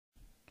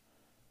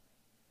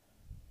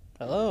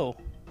Hello,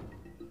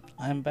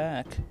 I'm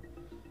back.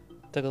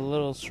 Took a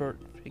little short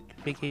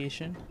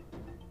vacation,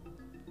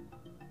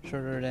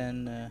 shorter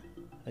than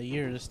a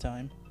year this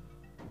time.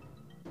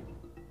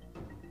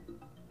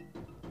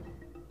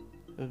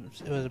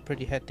 It was a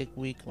pretty hectic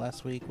week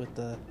last week with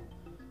the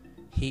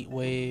heat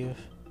wave,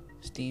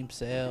 Steam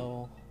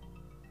sale,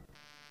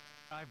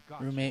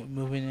 roommate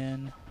moving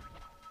in.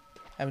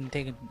 Haven't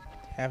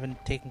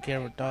taken care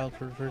of a dog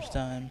for the first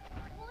time.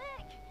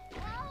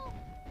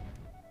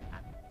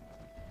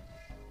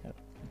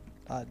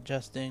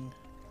 Adjusting.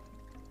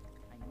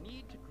 I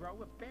need to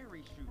grow a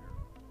berry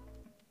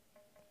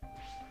shooter.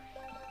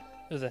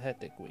 It was a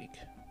hectic week.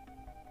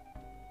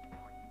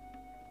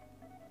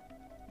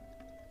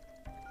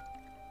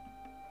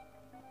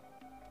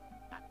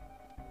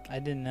 I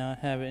did not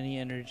have any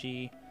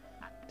energy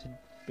to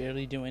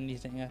barely do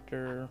anything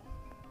after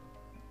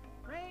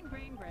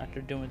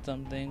doing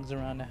some things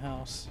around the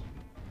house.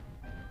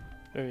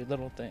 Very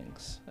little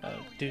things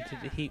due to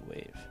the heat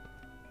wave.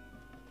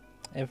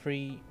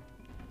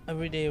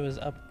 Every day was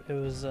up. It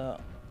was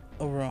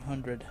over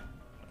 100,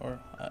 or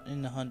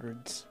in the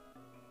hundreds,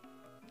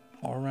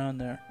 or around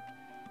there.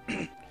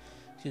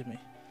 Excuse me.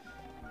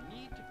 I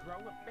need to grow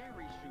a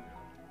berry shooter.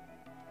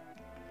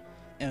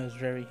 It was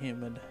very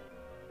humid.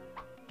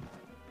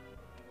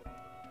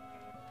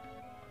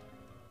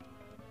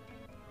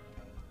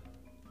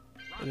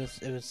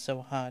 It was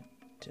so hot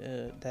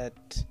that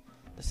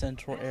the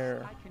central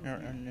air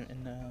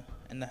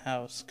in the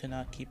house could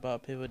not keep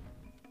up. It would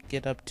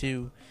get up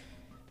to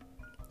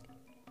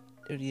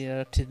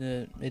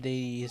the mid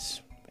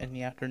 80s in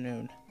the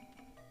afternoon.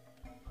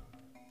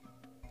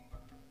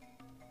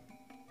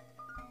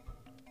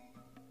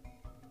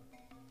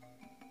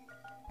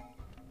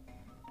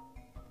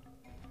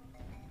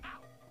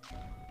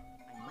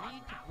 I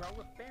need to grow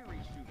a berry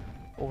shooter.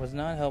 What was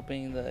not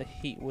helping the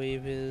heat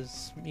wave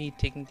is me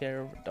taking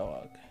care of a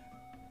dog.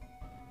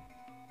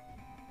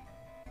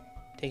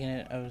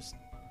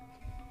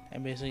 I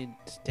basically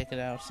just take it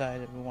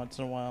outside every once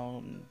in a while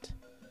and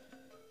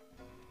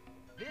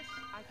This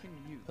I can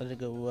use. let it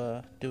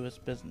go do its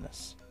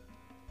business.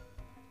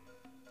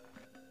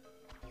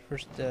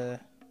 First, I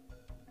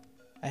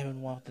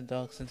haven't walked the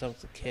dog since I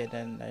was a kid,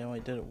 and I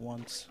only did it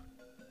once.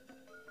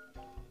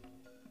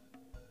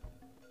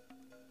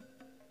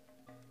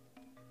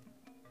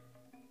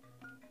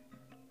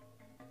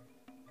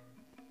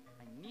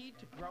 I need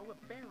to grow a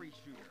berry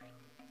shooter.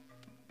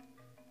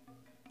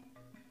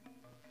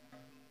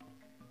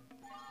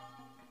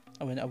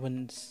 I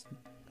wouldn't.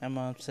 My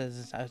mom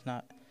says I'm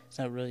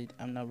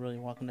not really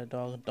walking the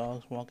dog. The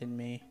dog's walking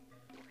me.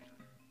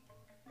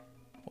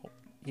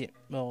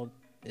 Well,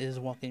 it is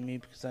walking me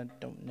because I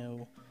don't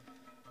know.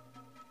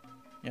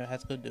 It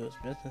has to go do its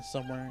business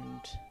somewhere,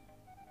 and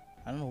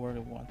I don't know where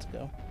it wants to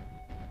go.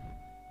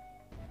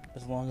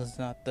 As long as it's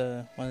not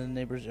one of the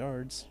neighbors'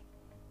 yards.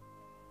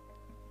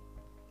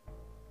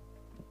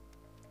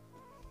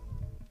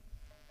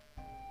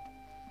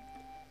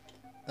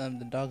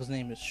 The dog's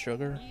name is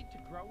Sugar. I need to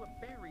grow a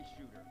berry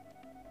shooter.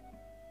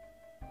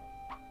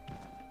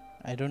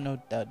 I don't know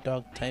that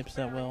dog types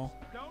that well.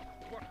 Don't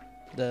work.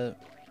 The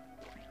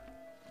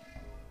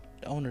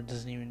owner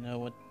doesn't even know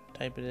what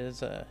type it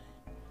is.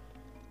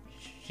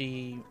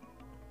 She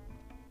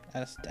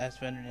asked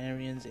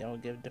veterinarians, they all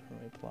give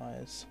different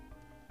replies.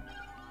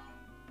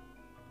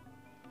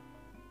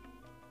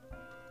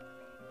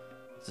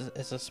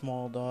 It's a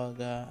small dog.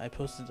 I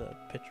posted a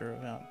picture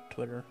of it on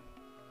Twitter.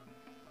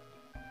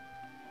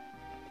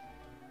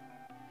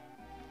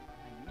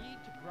 I need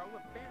to grow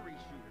a berry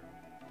shooter.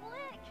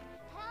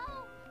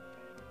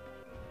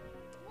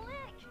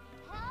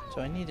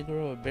 So I need to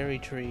grow a berry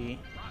tree.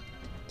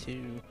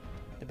 The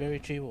berry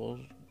tree will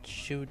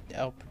shoot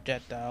out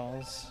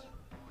projectiles,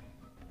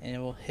 and it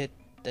will hit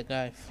the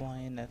guy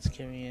flying that's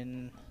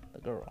carrying the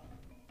girl.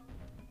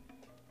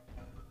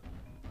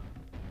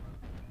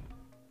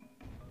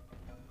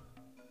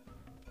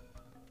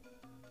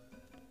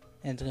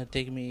 And it's gonna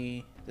take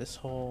me this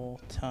whole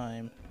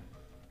time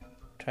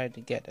trying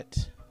to get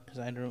it, because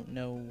I don't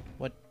know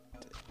what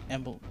I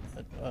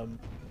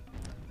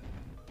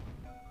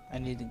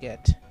need to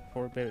get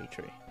for a berry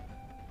tree.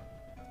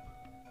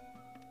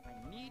 I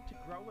need to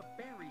grow a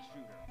berry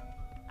shooter.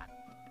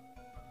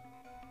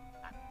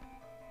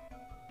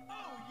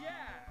 Oh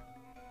yeah!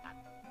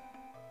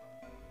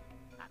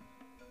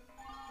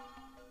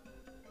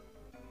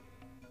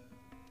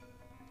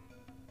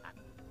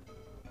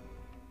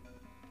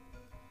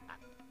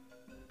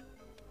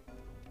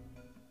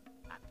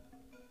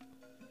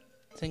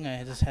 The thing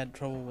I just had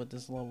trouble with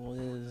this level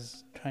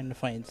is trying to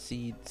find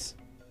seeds.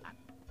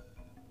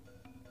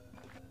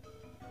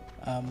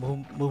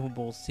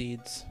 Movable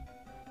seeds.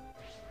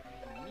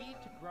 I need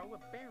to grow a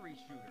berry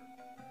shooter.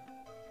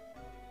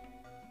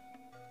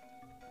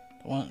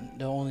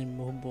 The only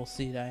movable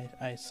seed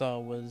I saw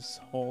was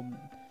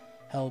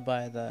held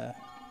by the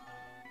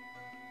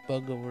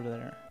bug over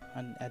there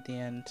at the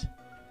end.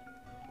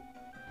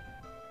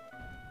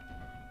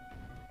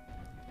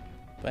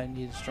 But I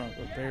needed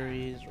stronger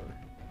berries, or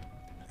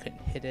I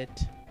couldn't hit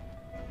it.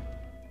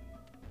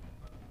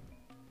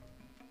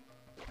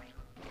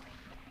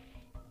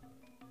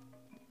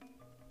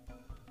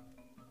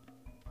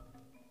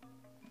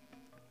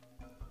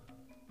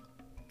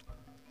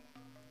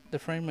 The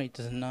frame rate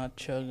does not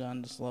chug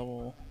on this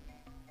level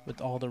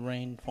with all the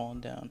rain falling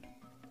down.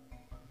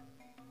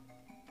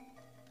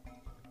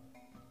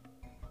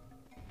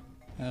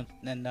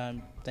 And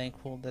I'm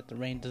thankful that the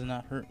rain does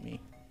not hurt me.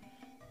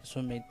 This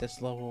would make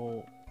this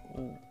level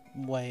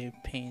way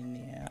pain in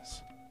the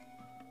ass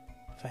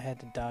if I had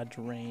to dodge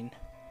rain.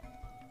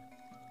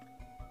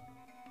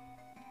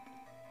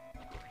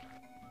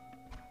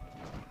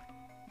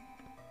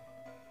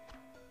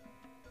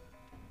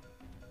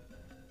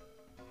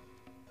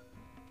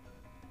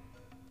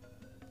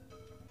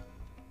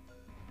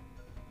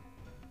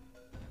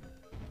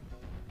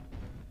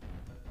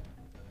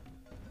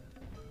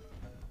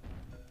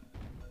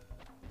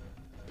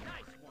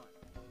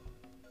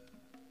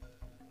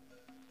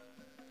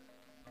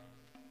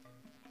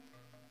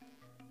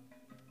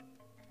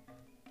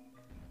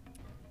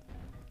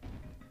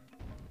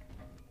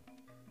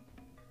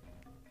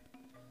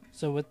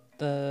 So with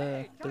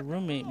the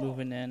roommate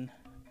moving in,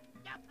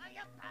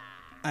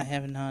 I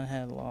have not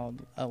had a lot of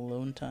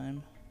alone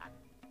time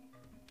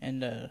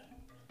and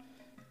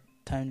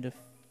time to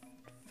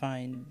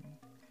find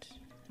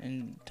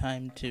and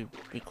time to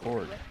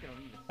record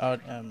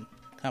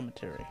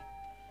commentary.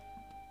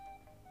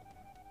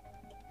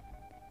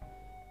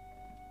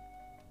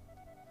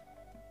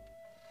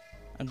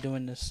 I'm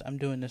doing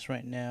this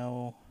right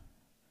now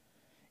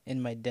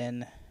in my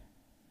den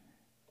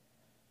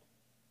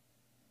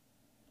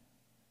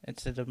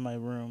instead of my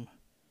room.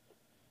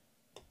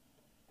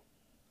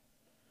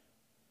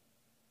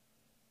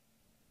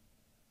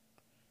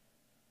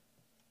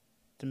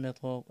 The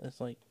middle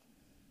is like,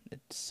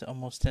 it's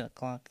almost 10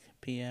 o'clock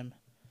p.m.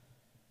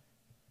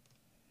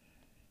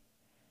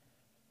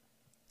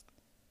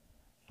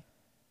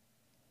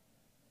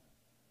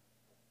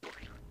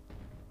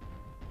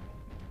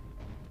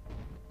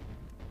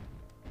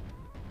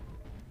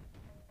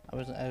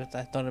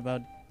 I thought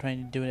about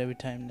trying to do it every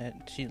time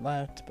that she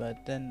left,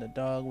 but then the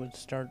dog would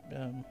start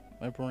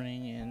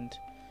whimpering and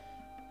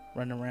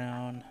run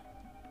around.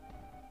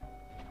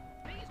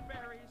 These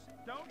berries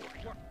don't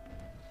work.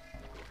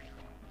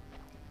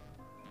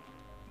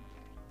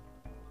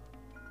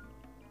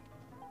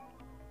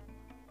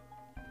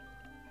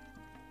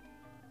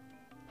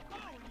 Oh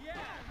yeah,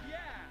 yeah.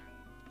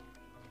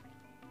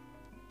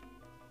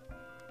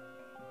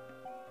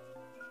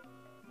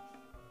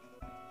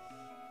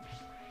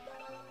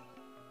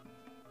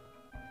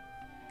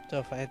 So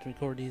if I had to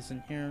record these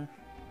in here,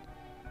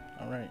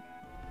 alright.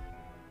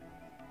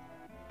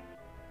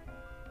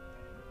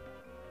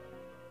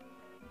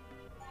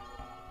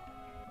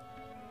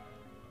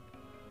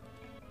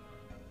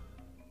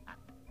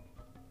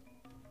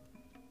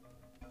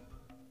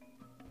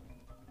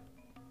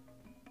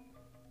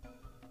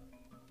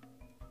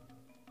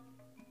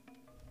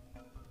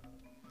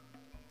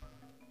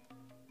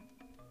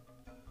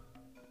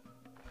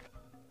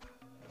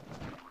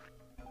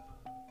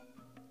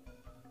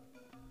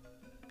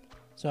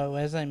 So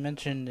as I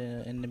mentioned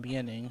in the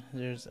beginning,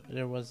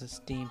 there was a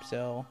Steam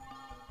sale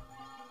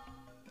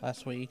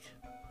last week,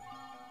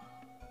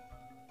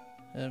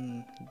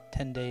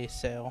 10-day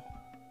sale,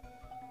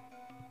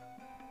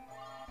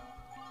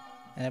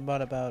 and I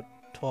bought about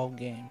 12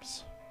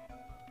 games.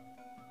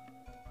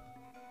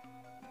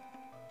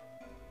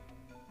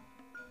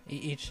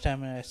 Each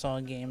time I saw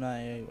a game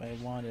I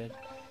wanted,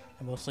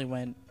 I mostly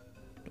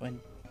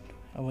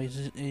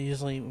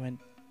usually went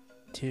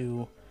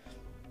to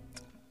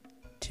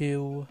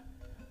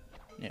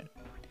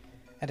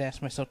I'd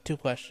ask myself two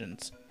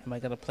questions. Am I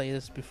gonna play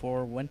this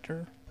before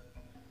winter?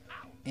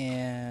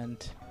 And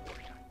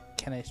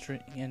can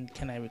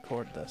I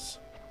record this?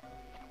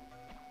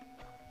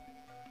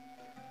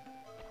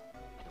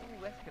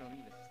 Ooh, that's gonna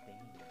leave a stain.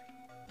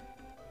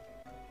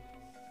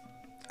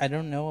 I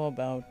don't know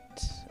about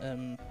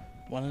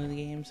one of the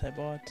games I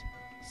bought,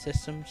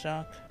 System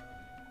Shock.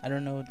 I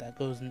don't know if that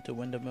goes into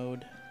window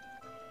mode.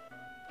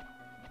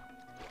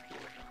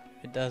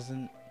 If it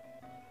doesn't,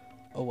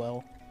 oh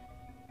well.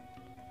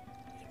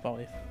 You could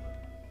probably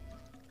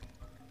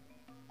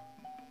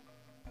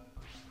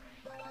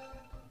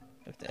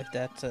if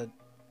that's a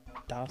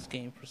DOS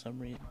game for some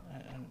reason,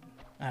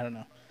 I don't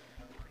know.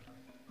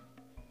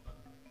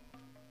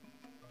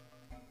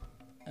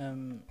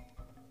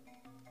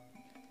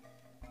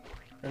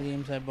 The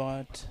games I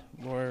bought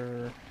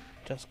were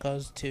Just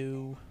Cause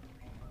 2,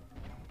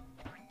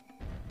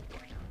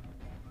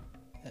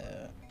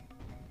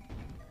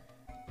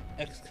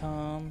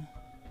 XCOM,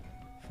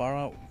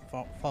 Fallout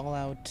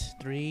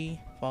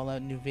 3,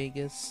 Fallout New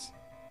Vegas,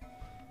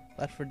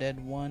 Left 4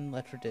 Dead 1,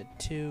 Left 4 Dead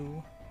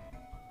 2,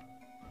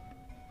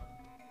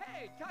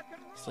 Hey, tuck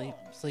and roll.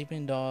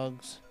 Sleeping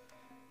Dogs,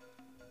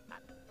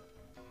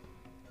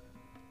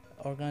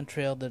 Oregon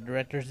Trail, the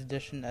Director's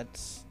Edition.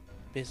 That's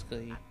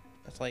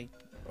like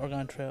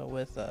Oregon Trail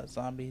with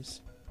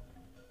zombies.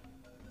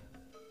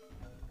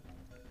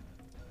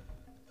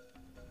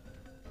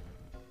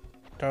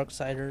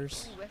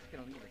 Darksiders Ooh, that's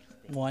gonna leave a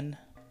stain. 1,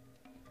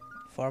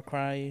 Far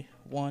Cry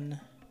 1,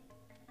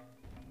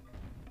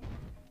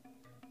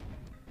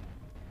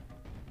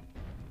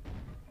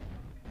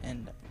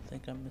 and I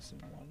think I'm missing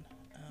one.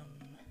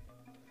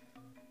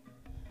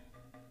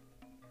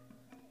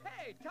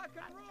 Hey, tuck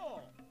and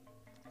roll.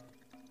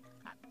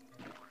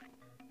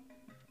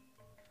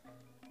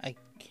 I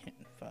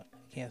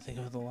can't think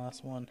of the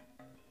last one.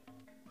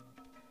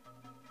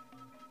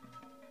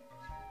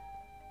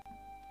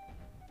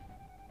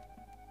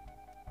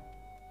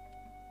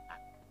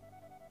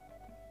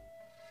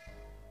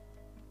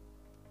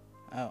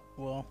 Oh,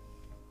 well,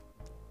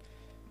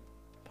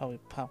 probably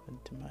pop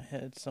into my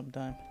head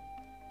sometime.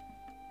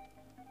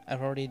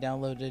 I've already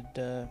downloaded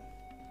a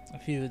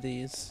few of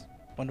these.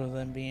 One of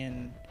them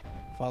being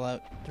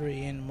Fallout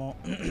 3, and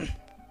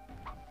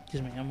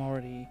excuse me, I'm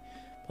already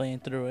playing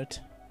through it.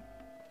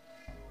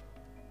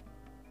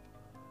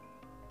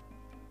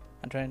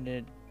 I'm trying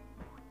to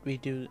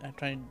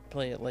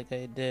play it like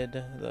I did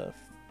the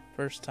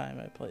first time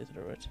I played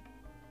through it.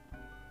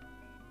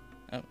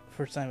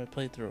 First time I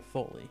played through it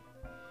fully.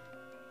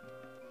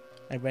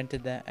 I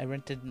rented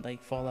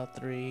like Fallout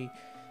 3,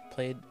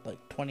 played like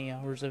 20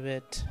 hours of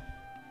it.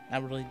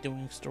 Not really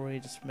doing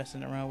story, just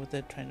messing around with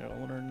it, trying to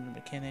learn the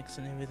mechanics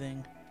and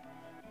everything.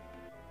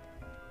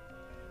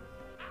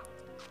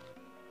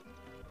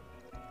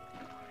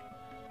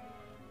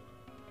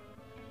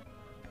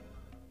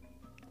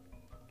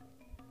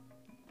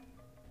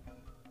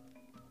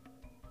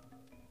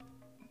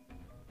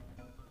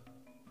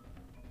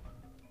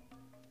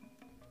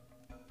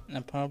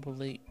 And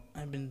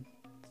I've been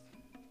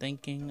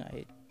thinking,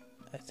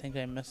 I think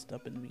I messed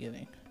up in the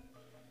beginning.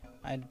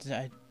 I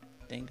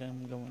think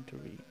I'm going to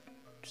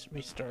just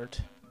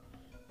restart.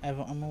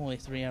 I'm only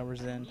 3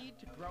 hours in. Need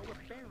to grow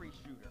a berry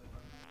shooter.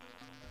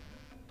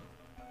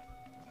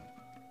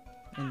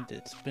 And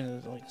it's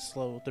been like a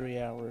slow 3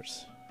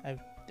 hours. I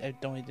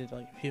only did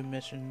like a few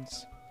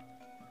missions.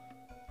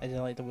 I did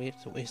like the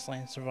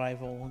Wasteland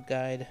Survival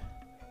Guide,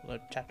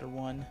 like chapter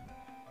 1.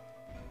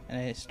 And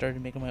I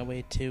started making my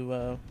way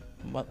to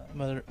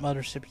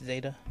Mothership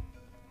Zeta,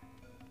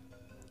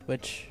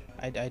 which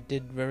I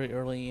did very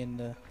early in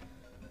the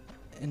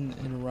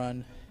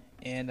run,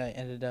 and I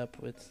ended up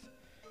with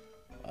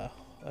a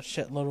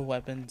shitload of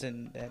weapons,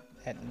 and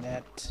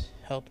that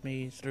helped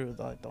me through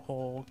the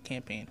whole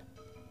campaign,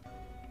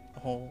 the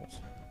whole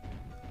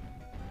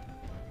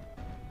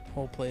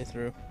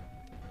playthrough.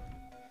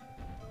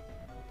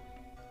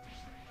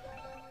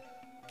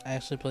 I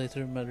actually played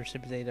through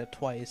Mothership Zeta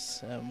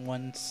twice.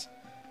 Once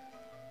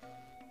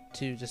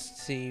to just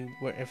see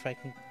if I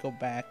can go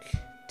back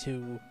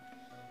to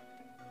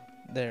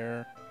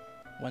there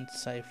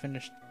once I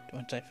finished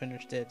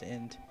it,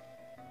 and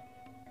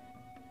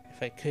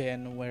if I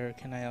can, where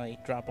can I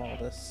like drop all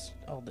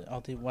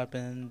the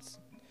weapons,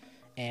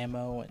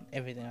 ammo, and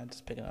everything? I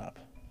just pick it up.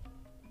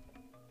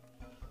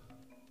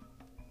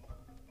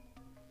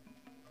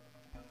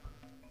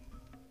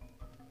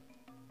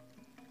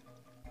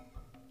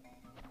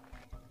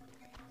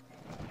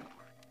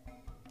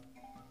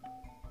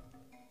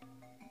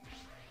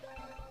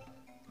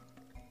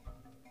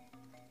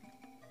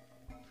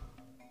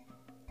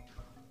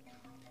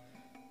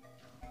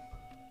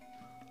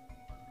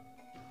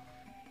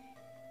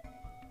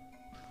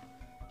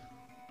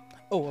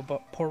 Oh,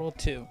 about Portal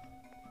 2.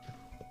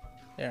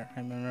 There, I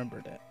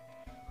remembered it.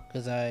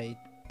 Because I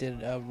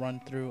did a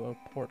run through of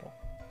Portal.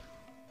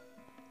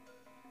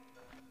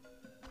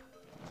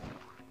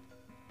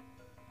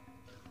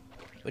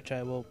 Which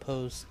I will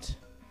post.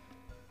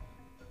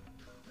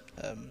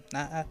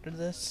 Not after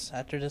this.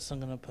 After this,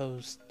 I'm gonna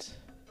post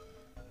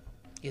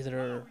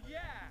either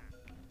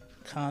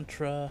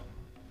Contra,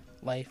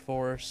 Life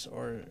Force,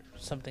 or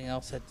something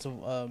else that's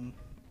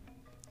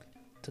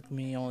took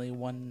me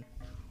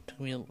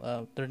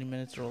 30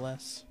 minutes or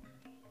less.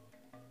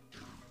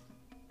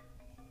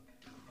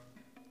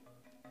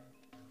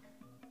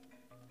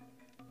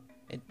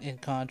 In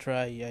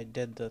Contra, I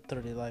did the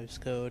 30 lives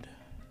code,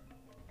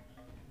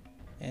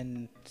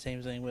 and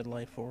same thing with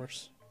Life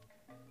Force.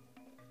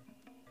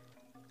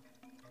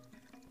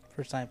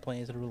 First time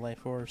playing through Life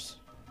Force.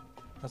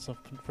 That's the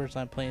first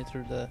time playing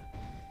through the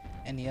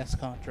NES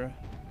Contra.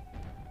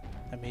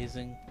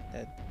 Amazing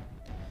that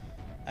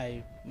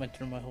I went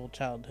through my whole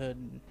childhood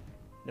and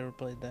never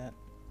played that.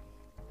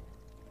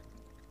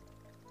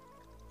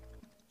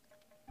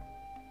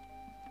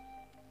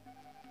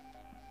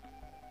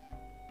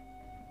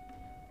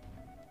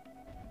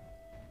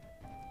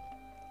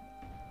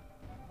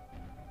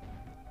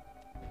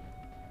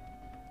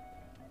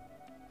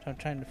 So I'm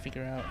trying to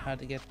figure out how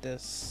to get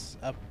this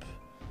up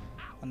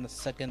on the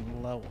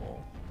second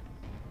level.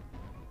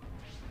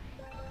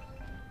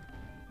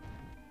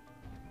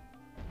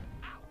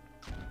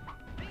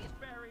 These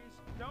berries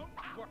don't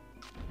work.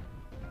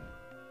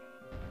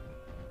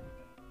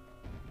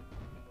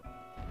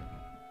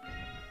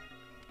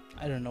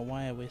 I don't know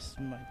why I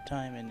wasted my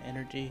time and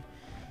energy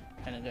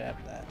trying to grab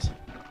that.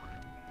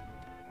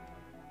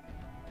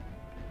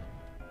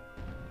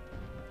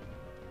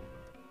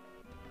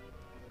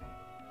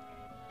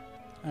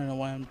 I don't know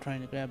why I'm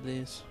trying to grab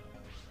these.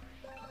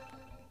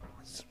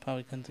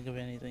 Probably couldn't think of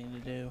anything to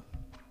do.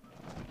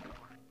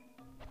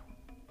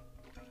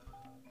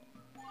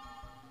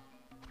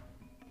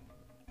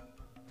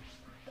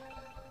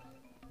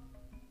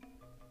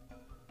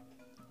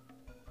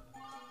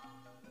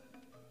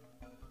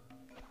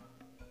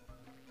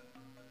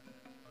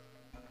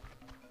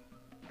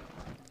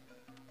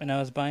 When I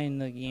was buying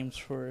the games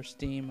for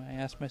Steam, I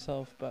asked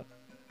myself about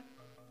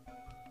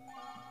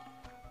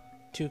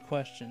 2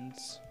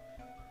 questions.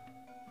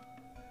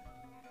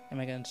 Am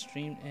I gonna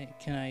stream?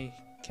 Can I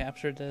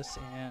capture this?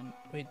 And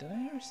wait, did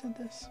I already send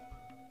this?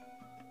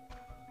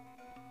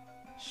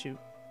 Shoot.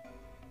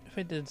 If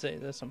I did say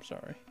this, I'm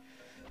sorry.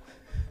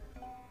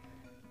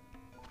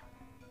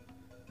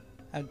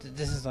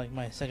 This is like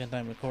my second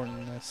time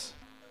recording this.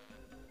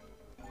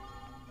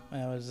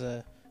 When I was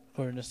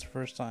recording this the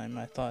first time,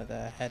 I thought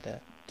that I had to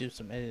do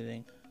some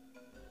editing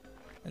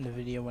in the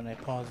video when I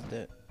paused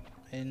it.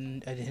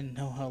 And I didn't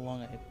know how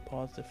long I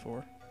paused it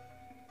for.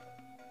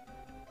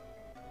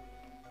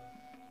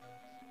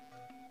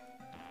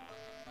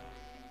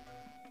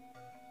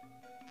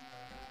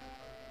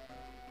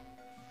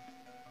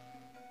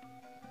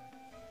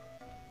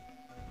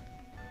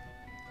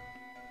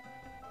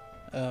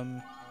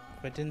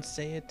 If I didn't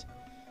say it,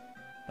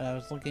 what I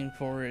was looking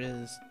for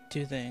is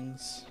 2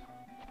 things.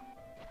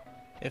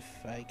 If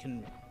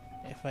I'm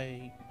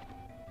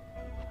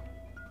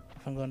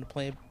going to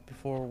play it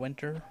before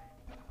winter,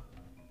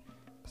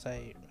 because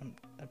I'm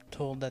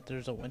told that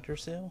there's a winter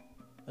sale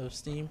of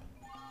Steam.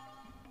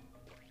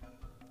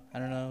 I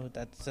don't know if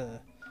that's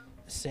the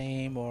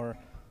same or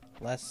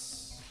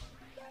less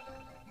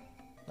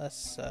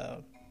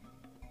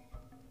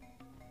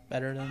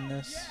better than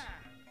this.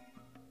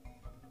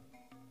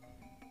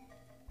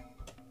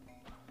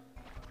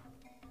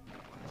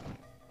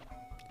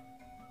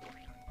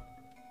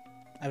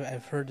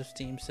 I've heard of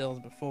Steam sales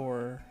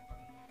before.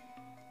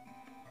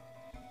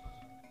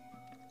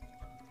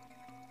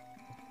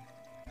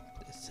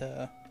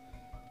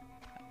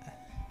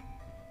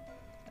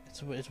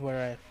 It's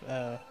where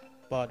I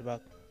bought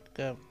about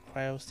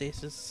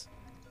cryostasis,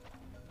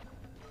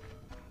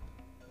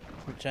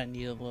 which I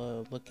need to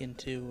look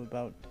into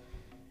about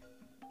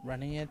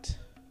running it.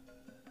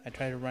 I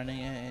tried running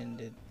it and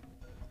it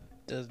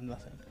does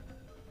nothing.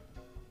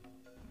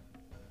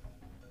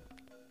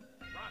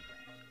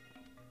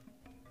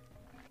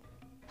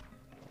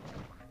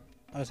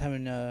 I was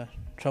having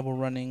trouble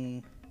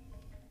running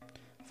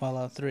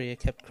Fallout 3. It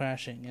kept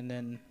crashing, and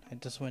then I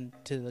just went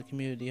to the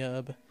community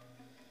hub,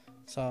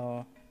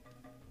 saw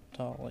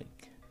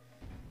like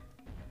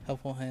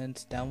helpful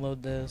hints,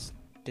 download this,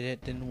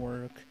 didn't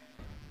work,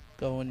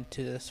 go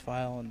into this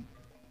file and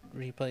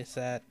replace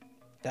that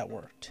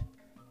worked.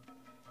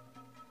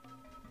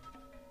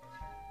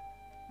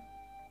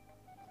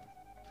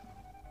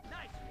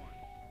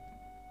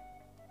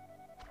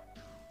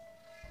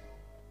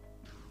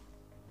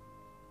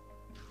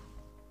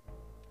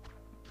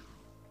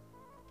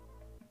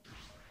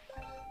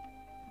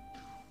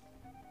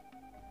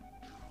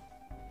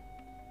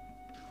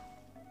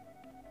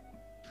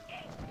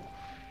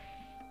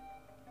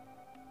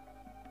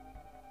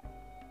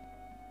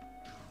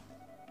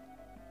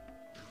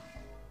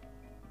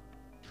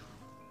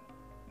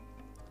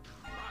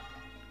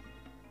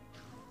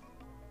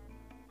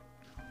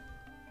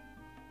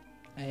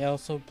 I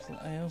also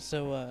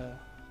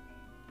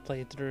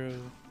played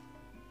through.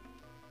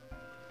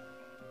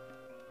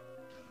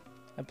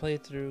 I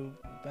played through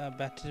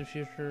Back to the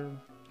Future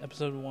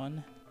Episode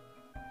 1,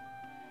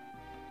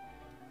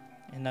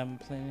 and I'm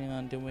planning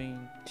on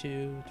doing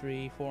 2,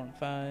 3, 4, and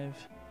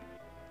 5,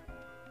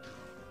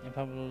 and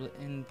probably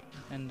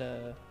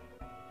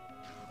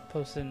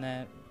posting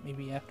that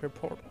maybe after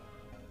Portal.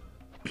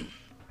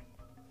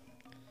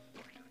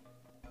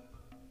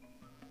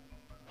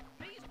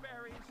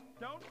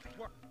 Don't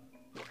work.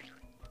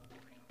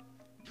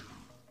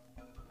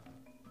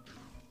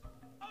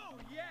 Oh,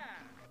 yeah!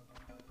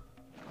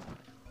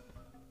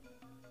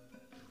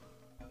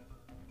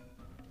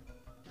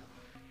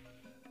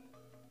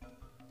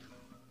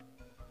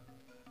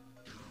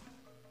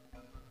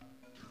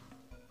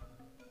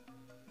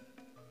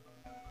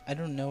 I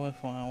don't know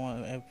if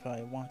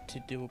I want to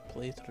do a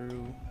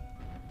playthrough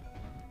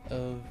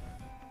of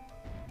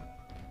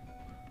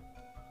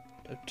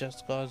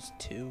Just Cause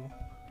 2.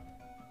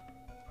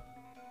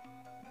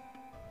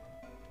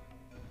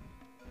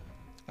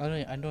 I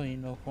don't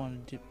even know if I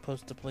want to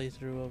post a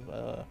playthrough of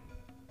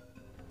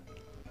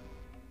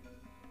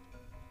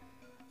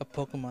a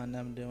Pokemon that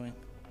I'm doing.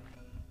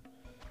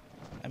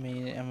 I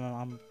mean,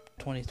 I'm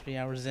 23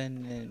 hours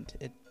in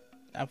and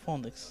I'm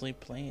falling asleep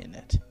playing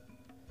it.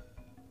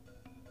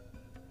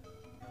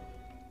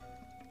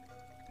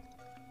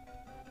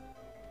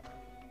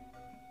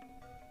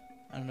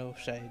 I don't know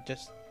if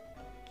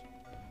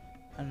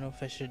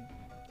I should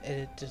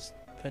edit, just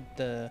put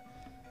the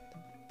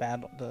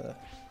battle,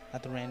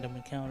 not the random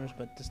encounters,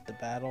 but just the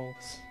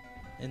battles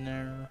in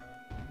there.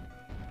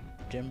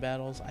 Gym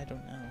battles, I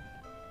don't know.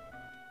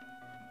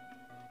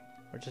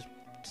 Or just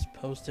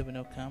post it with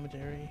no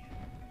commentary.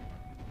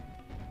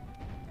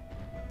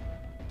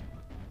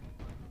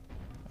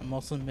 I'm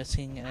also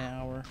missing an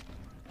hour.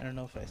 I don't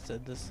know if I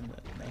said this in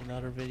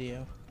another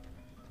video.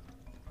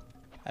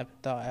 I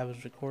thought I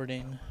was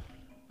recording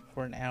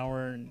for an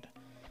hour and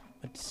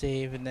went to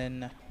save, and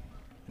then I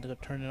had to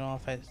turn it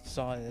off. I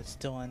saw it's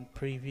still on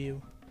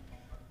preview.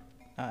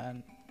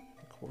 On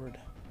record,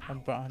 on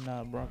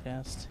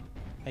broadcast.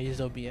 I use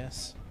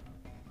OBS.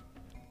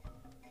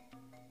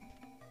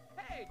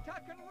 Hey,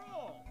 tuck and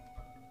roll.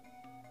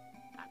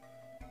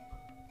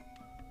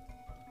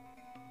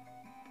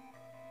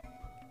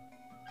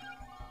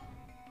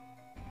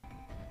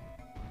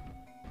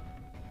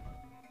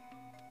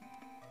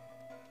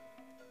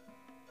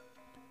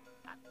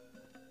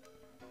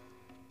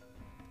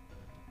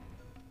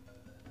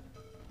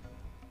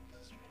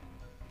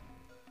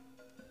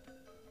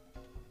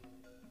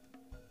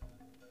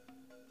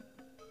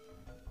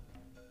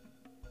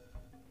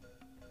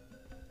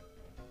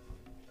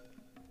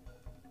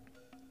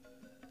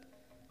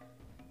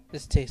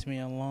 This takes me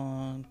a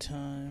long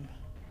time.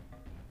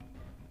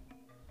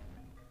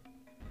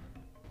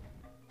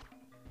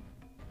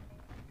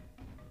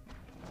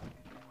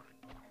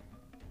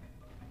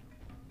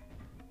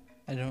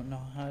 I don't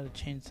know how to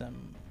change that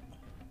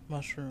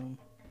mushroom.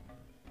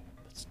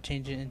 Let's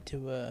change it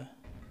into a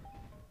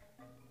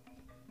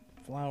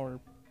flower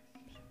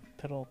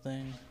petal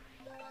thing.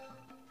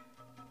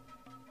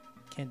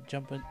 Can't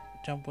jump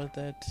with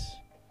it.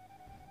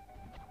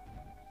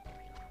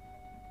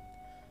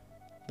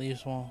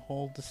 Leaves won't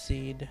hold the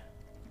seed.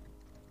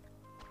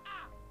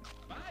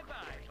 Bye-bye,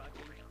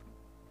 Bucky.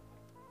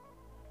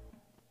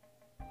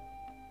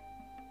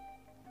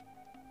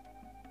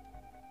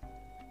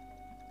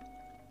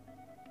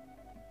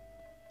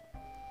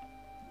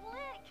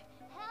 Flick!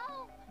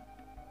 Help!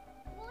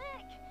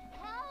 Flick!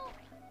 Help!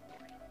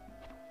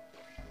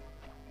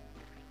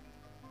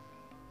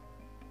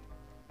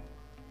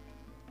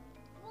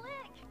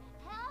 Flick!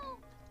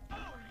 Help!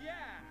 Oh,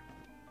 yeah.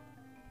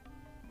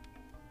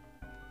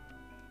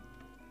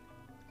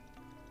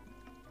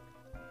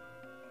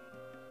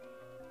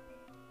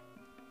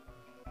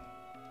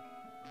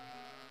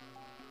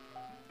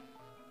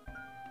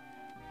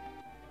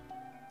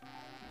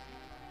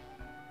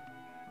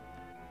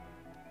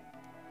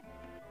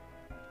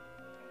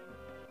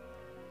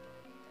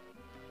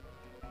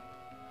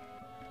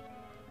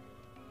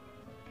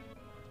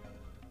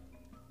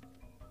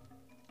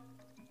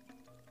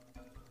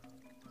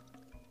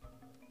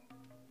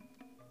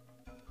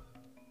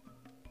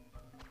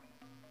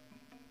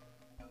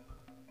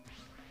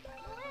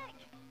 Flick!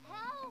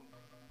 Help!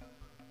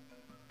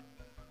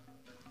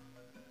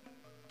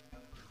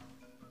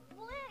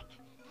 Flick!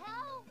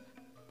 Help!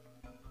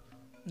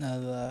 Now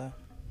the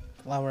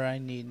flower I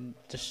need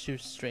to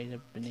shoot straight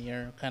up in the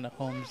air kind of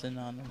homes in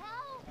on them.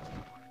 Help!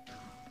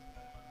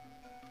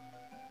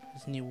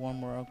 Just need one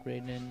more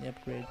upgrade and the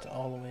upgrade's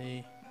all the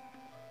way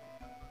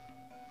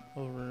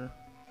over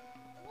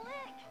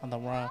Flick! on the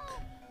rock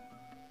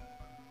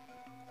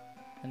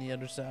on the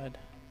other side.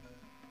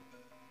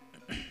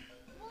 Flick!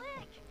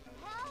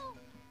 Help!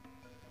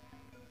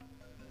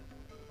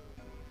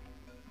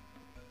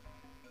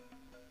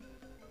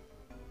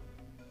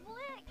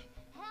 Flick!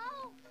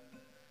 Help!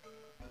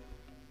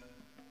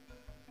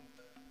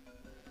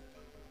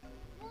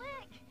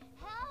 Flick!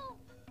 Help!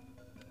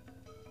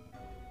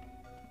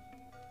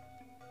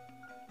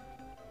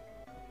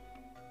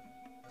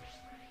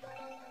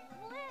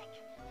 Flick!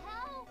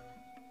 Help!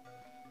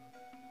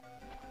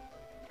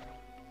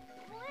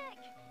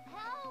 Flick!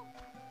 Help!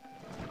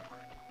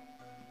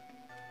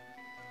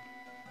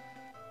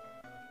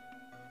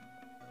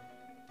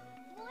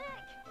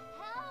 Flick!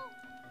 Help!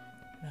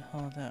 Where the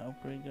hell did that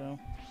upgrade go?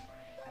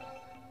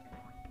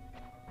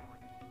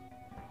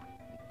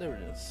 There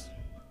it is.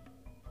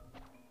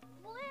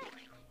 Flick!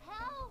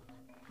 Help!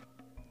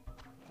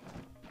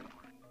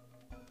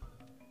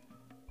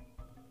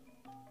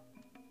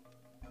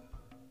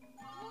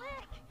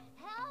 Flick!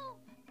 Help!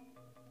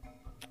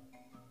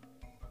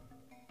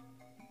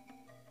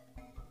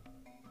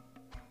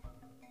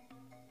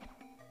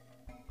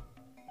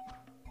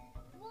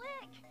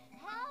 Flick!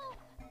 Help!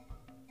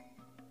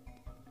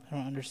 I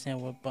don't understand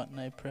what button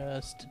I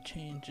pressed to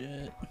change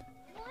it.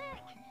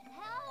 Flick!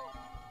 Help!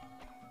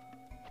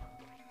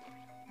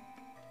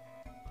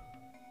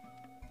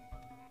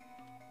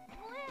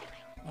 Flick!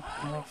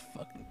 Oh,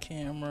 fucking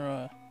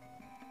camera.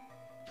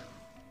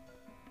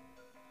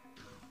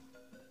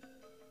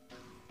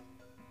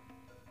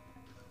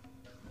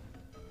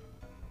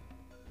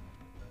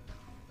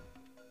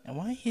 And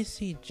why is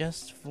he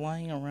just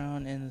flying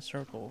around in a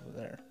circle over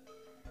there?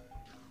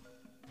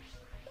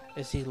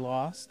 Is he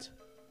lost?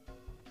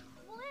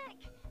 Flick!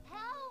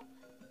 Help!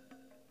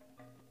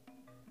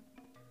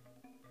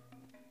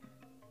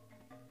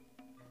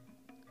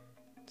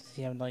 Does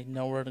he have like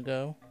nowhere to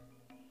go?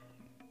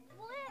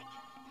 Flick!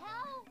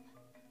 Help!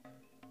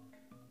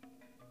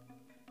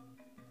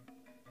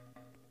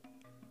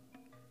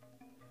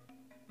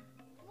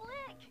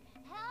 Flick!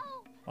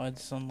 Help! Oh, I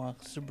just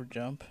unlocked super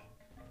jump.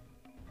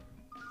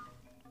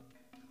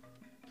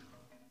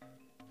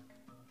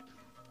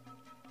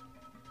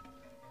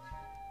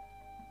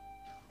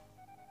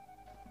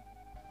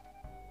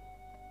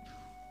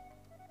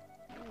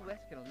 Ooh,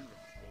 that's gonna leave a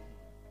stain.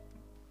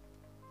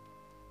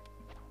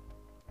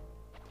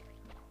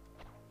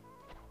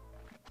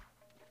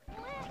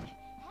 Flick!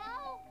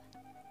 Help!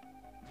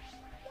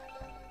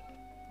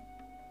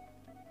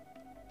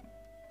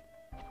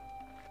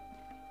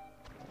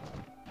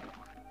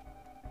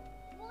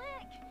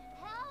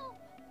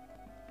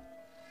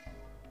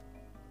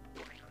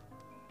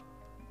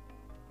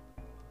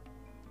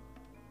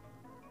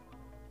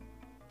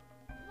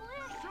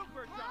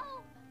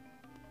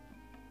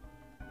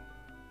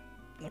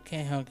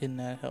 Okay, how can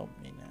that help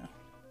me now?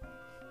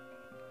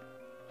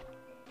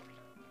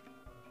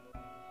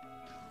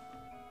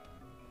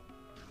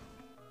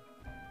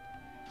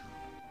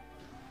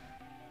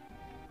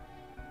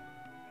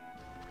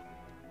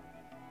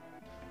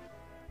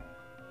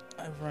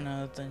 I've run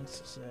out of things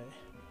to say.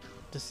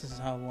 This is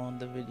how long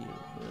the video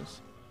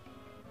was.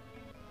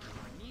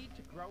 I need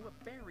to grow a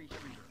berry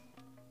shooter.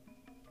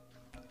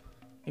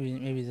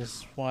 Maybe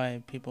this is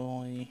why people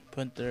only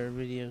put their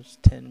videos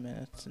 10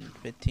 minutes and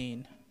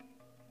 15.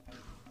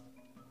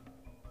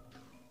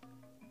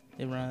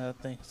 They run out of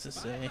things to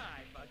say. Bye-bye,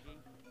 Buggy.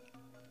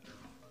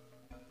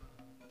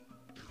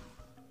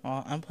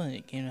 Well, I'm playing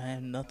a game I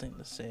have nothing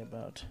to say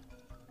about.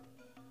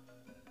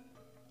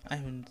 I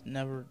haven't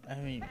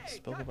even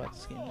spoke about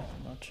this game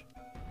that much.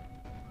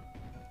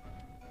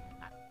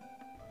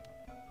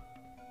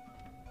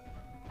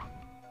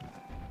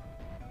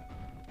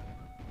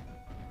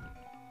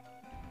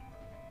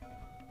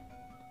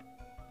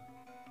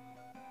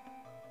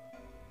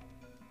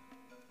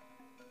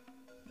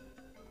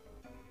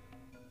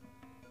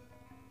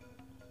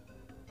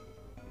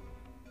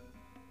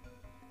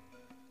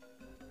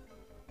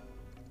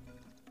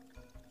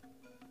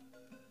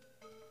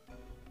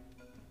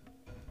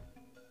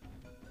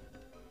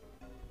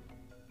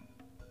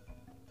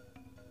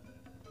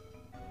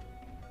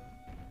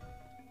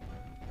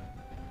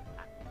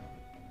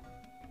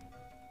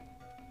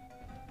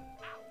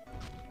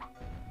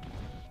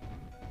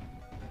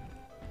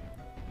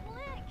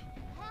 Flick,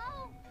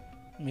 help!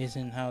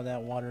 Amazing how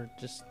that water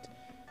just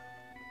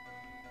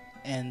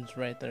ends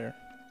right there.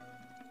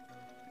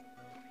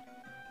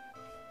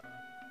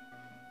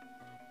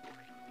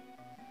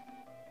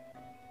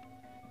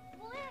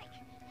 Flick,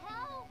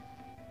 help!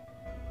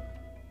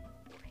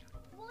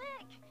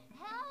 Flick,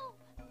 help!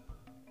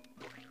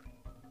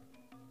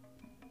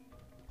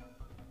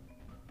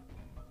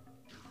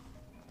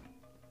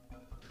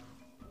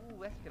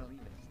 Ooh, that's gonna leave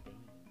a stain.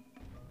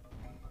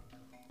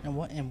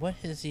 And what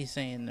is he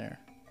saying there?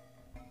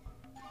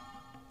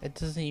 It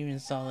doesn't even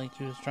sound like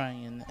he was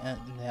trying in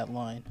that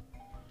line.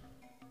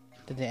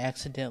 Did they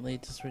accidentally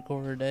just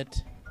record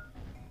it?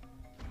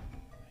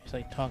 He's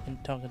like talking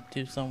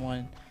to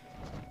someone,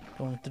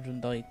 going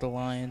through like the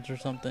lines or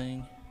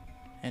something.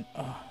 And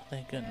oh,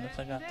 thank goodness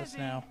I got this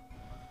now.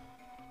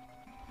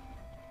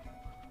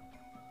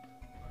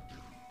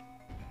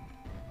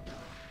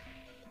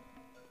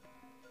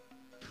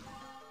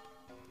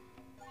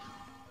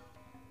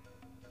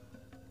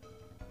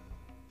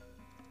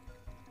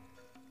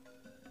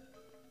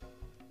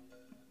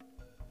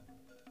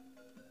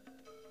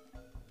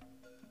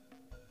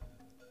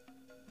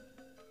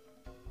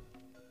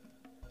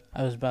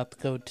 I was about to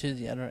go to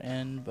the other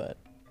end, but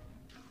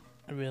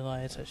I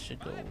realized I should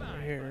go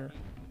over here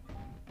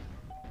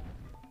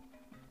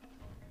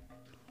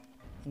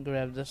and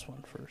grab this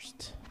one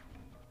first.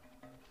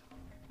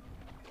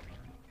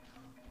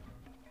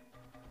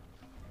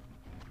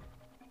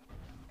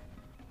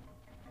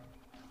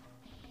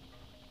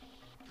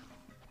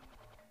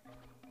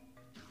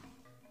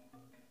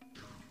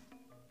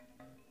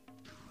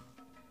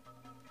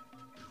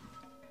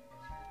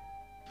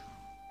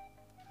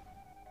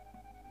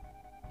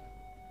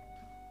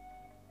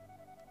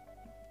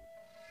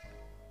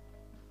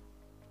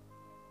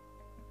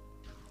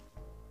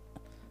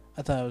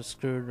 I thought I was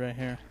screwed right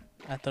here.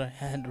 I thought I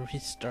had to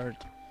restart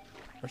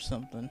or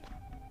something.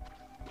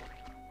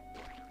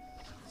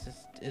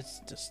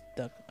 It's just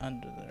stuck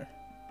under there.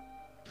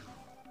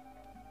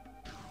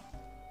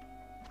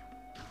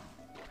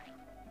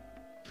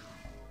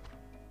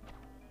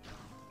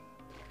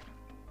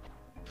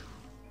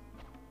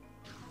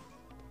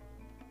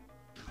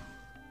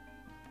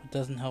 What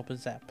doesn't help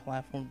is that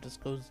platform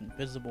just goes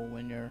invisible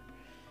when you're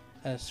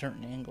at a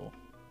certain angle.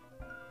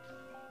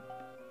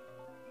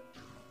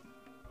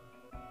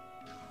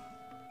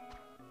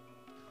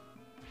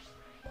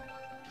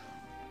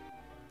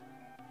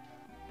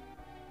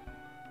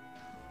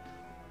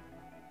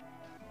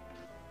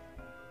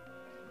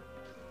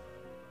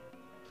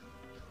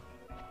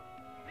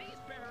 These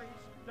berries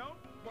don't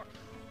work.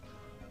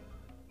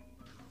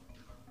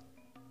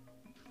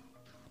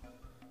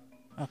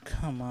 Oh,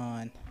 come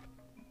on.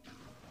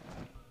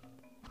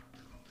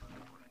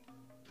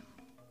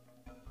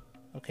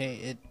 Okay,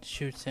 it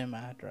shoots him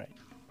after I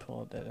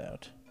pulled it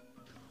out.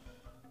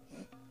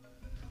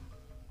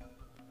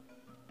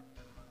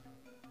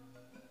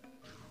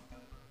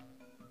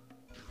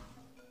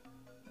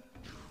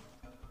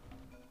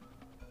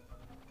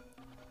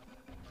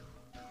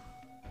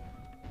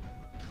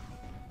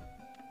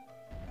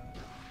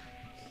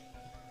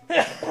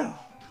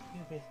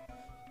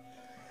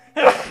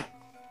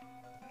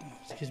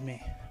 Excuse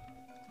me.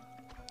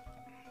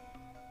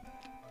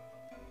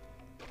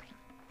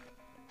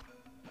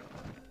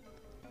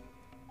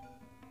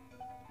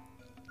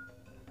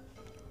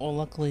 Well,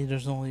 luckily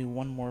there's only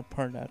one more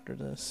part after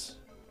this.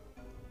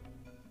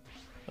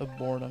 Of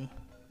boredom.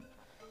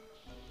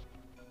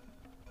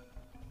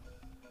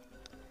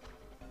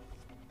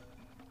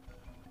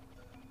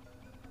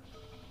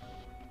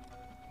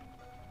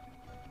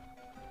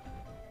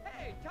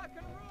 Hey, tuck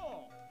and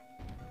roll.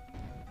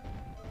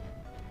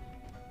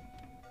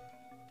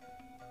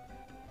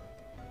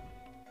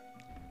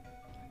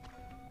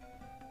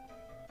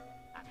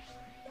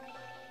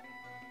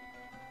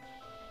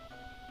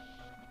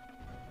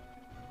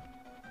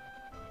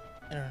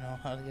 I don't know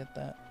how to get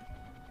that.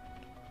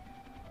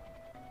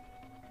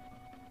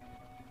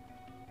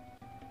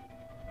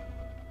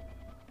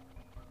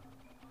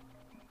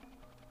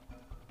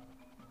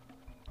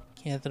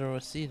 Can't throw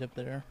a seed up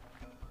there.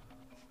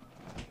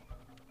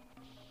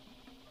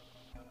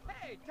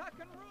 Hey, tuck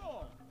and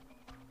roll.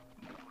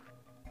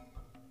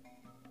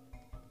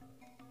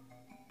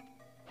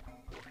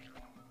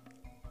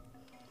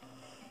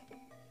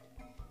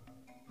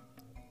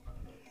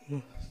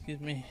 Excuse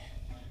me.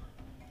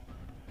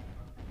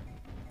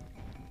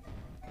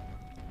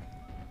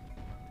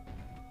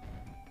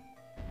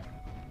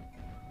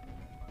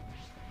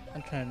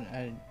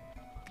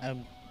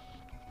 I'm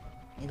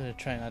gonna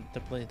try not to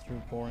play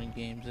through boring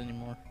games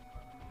anymore.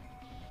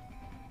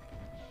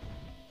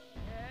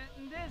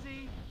 Getting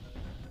dizzy.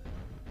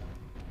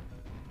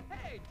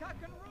 Hey, tuck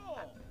and roll.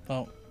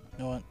 Well,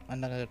 you know what? I'm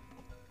not gonna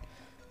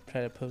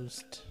try to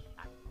post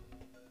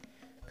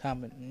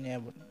comment. Yeah,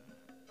 but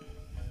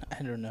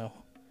I don't know.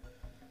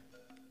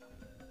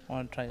 I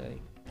want to try to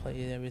like,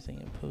 play everything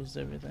and post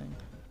everything.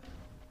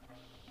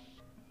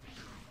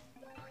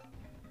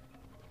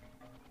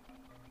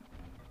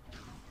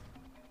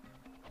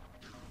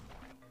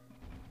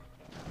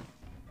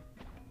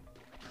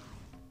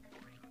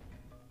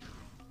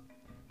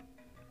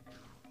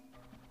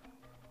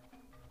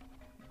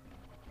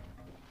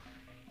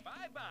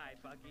 Bye-bye,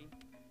 Bucky.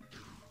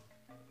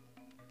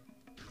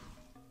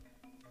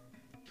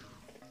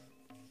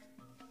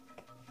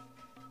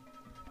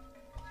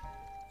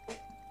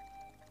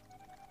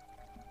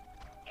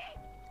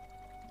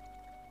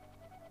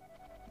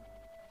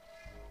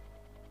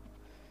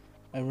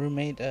 My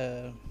roommate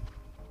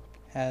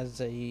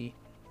has a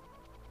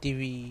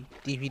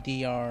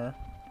DVD-R.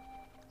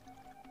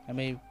 I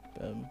may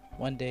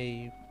one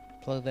day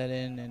plug that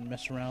in and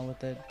mess around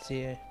with it,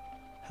 see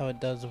how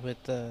it does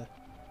with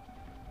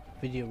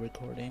video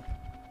recording.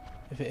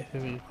 If it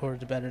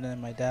records better than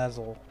my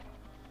Dazzle,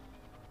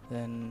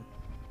 then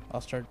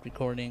I'll start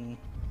recording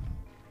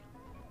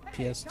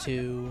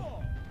PS2,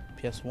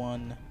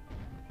 PS1,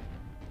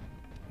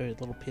 very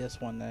little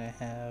PS1 that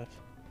I have,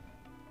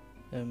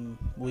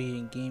 Wii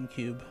and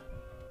GameCube.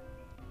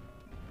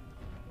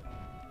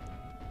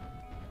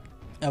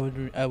 I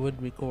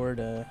would record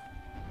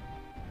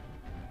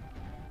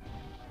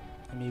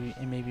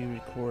maybe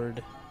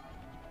record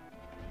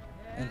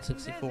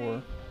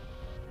N64,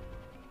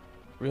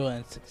 real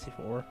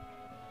N64.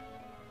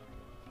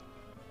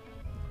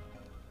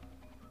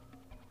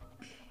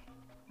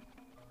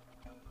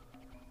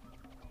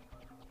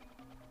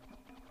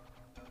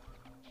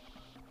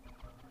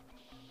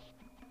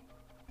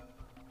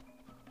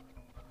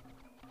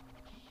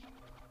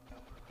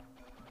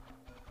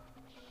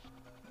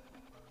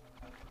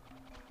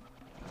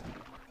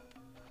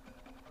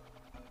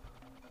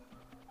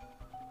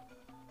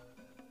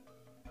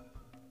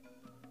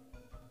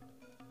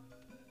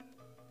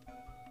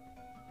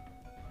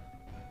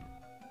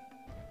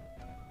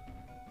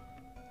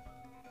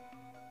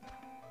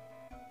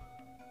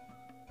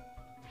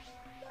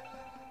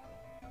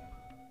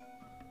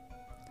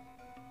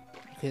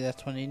 Okay,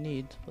 that's what I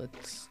need.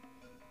 Let's.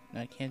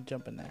 No, I can't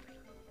jump in that.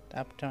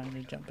 Stop trying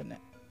to jump in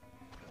that.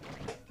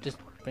 Just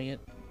bring it.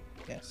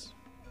 Yes.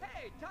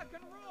 Hey, tuck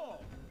and roll.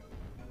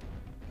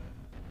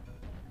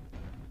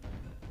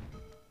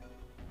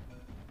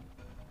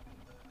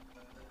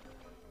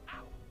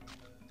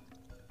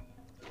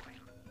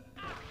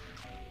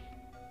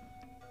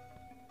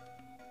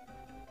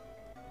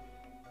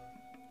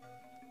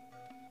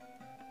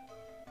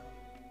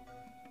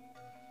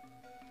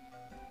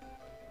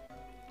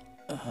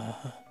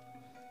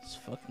 This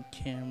fucking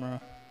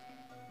camera.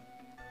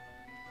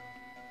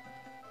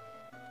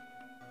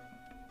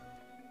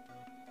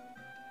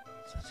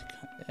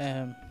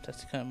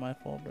 That's kind of my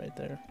fault right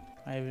there.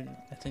 I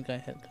think I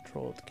had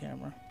control of the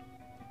camera.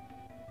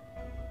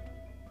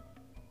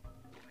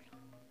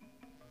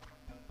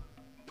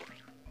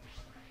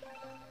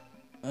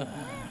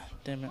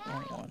 Damn it,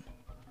 wrong one.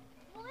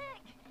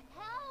 Flick!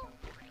 Help!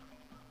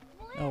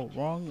 Flick! No,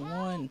 wrong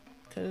one.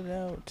 Cut it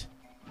out.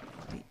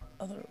 The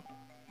other.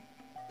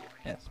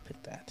 Yes,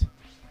 pick that.